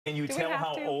Can you tell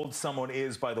how old someone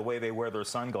is by the way they wear their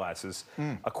sunglasses?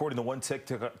 According to one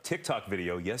TikTok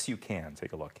video, yes, you can.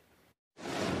 Take a look.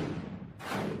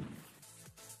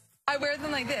 I wear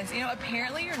them like this. You know,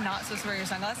 apparently you're not supposed to wear your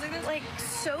sunglasses like this. Like,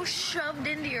 so shoved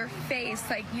into your face.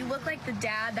 Like, you look like the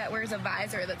dad that wears a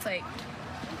visor that's like...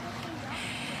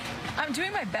 I'm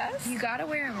doing my best. You gotta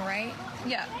wear them right.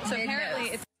 Yeah, so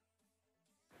apparently it's...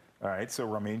 All right, so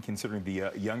Ramin, considering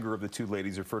the younger of the two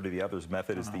ladies referred to the other's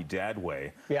method as the dad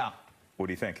way. Yeah. What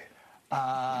do you think?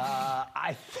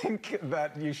 I think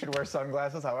that you should wear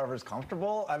sunglasses however is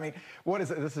comfortable. I mean, what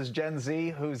is it? This is Gen Z,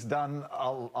 who's done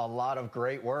a lot of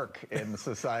great work in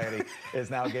society, is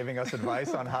now giving us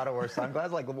advice on how to wear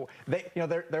sunglasses. Like,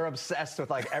 they're obsessed with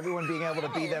like everyone being able to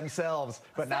be themselves,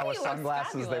 but now with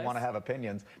sunglasses they want to have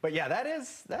opinions. But yeah, that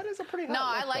is a pretty hot No,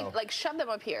 I look, like shove them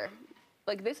up here.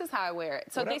 Like, this is how I wear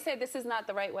it. So they say this is not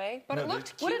the right way? But it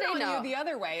looked cute on you the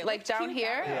other way. Like down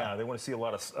here? Yeah, they want to see a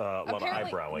lot of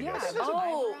eyebrow, I guess.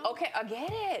 Oh, okay, I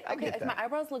get it. Okay, if my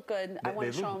eyebrows look good, I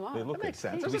want to show them off. They look That makes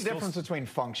sense. There's a difference between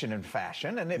function and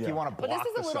fashion, and if you want to block the sun. But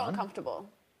this is a little uncomfortable.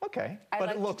 Okay, but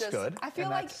it looks good. I feel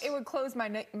like it would close my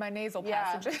nasal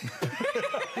passages. To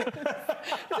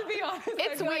be honest.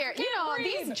 It's weird. You know,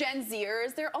 these Gen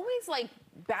Zers, they're always like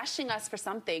bashing us for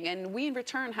something, and we in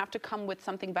return have to come with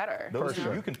something better.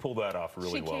 You can pull that off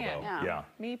really well, though. Yeah.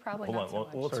 Me, probably Hold not on. so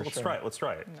much. Well, let's try it. Let's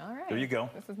try it. All right. There you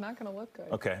go. This is not going to look good.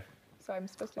 Okay. So I'm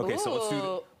supposed to... Okay, so let's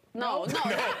do... No, not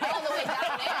all the way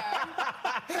down there.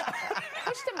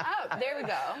 Push them up. There we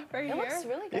go. Right here? It looks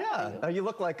really good. Yeah, you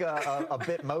look like a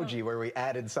Bitmoji where we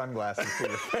added sunglasses to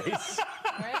your face.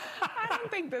 Right? I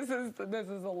don't think this is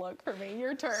a look for me.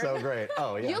 Your turn. So great.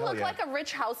 Oh, yeah. You look like a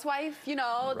rich housewife, you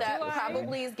know, that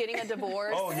probably is getting a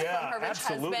divorce from her rich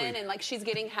husband, and like she's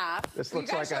getting half. This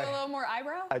looks you guys like show a little more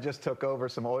eyebrow? I just took over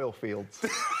some oil fields.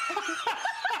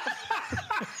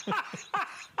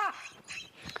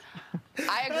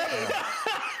 I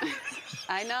agree.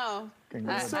 I know. I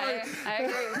agree.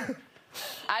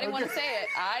 I didn't want to say it.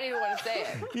 I didn't want to say it.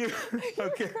 You're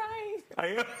crying. I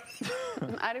am.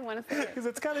 I didn't want to say it. Because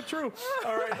it's kind of true.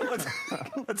 All right, let's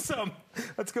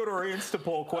go to our Insta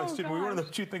poll question. We want to know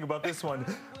what you think about this one.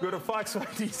 Go to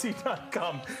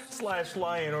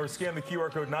foxydc.com/lion or scan the QR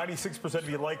code. 96% of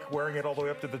you like wearing it all the way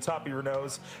up to the top of your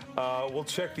nose. We'll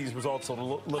check these results a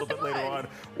little bit later on.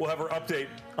 We'll have our update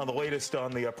on the latest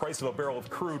on the price of a barrel of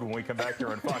crude when we come back here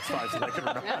on Fox 5. So that can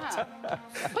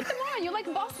Put them on. You're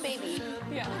like Boss Baby.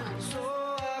 Yeah.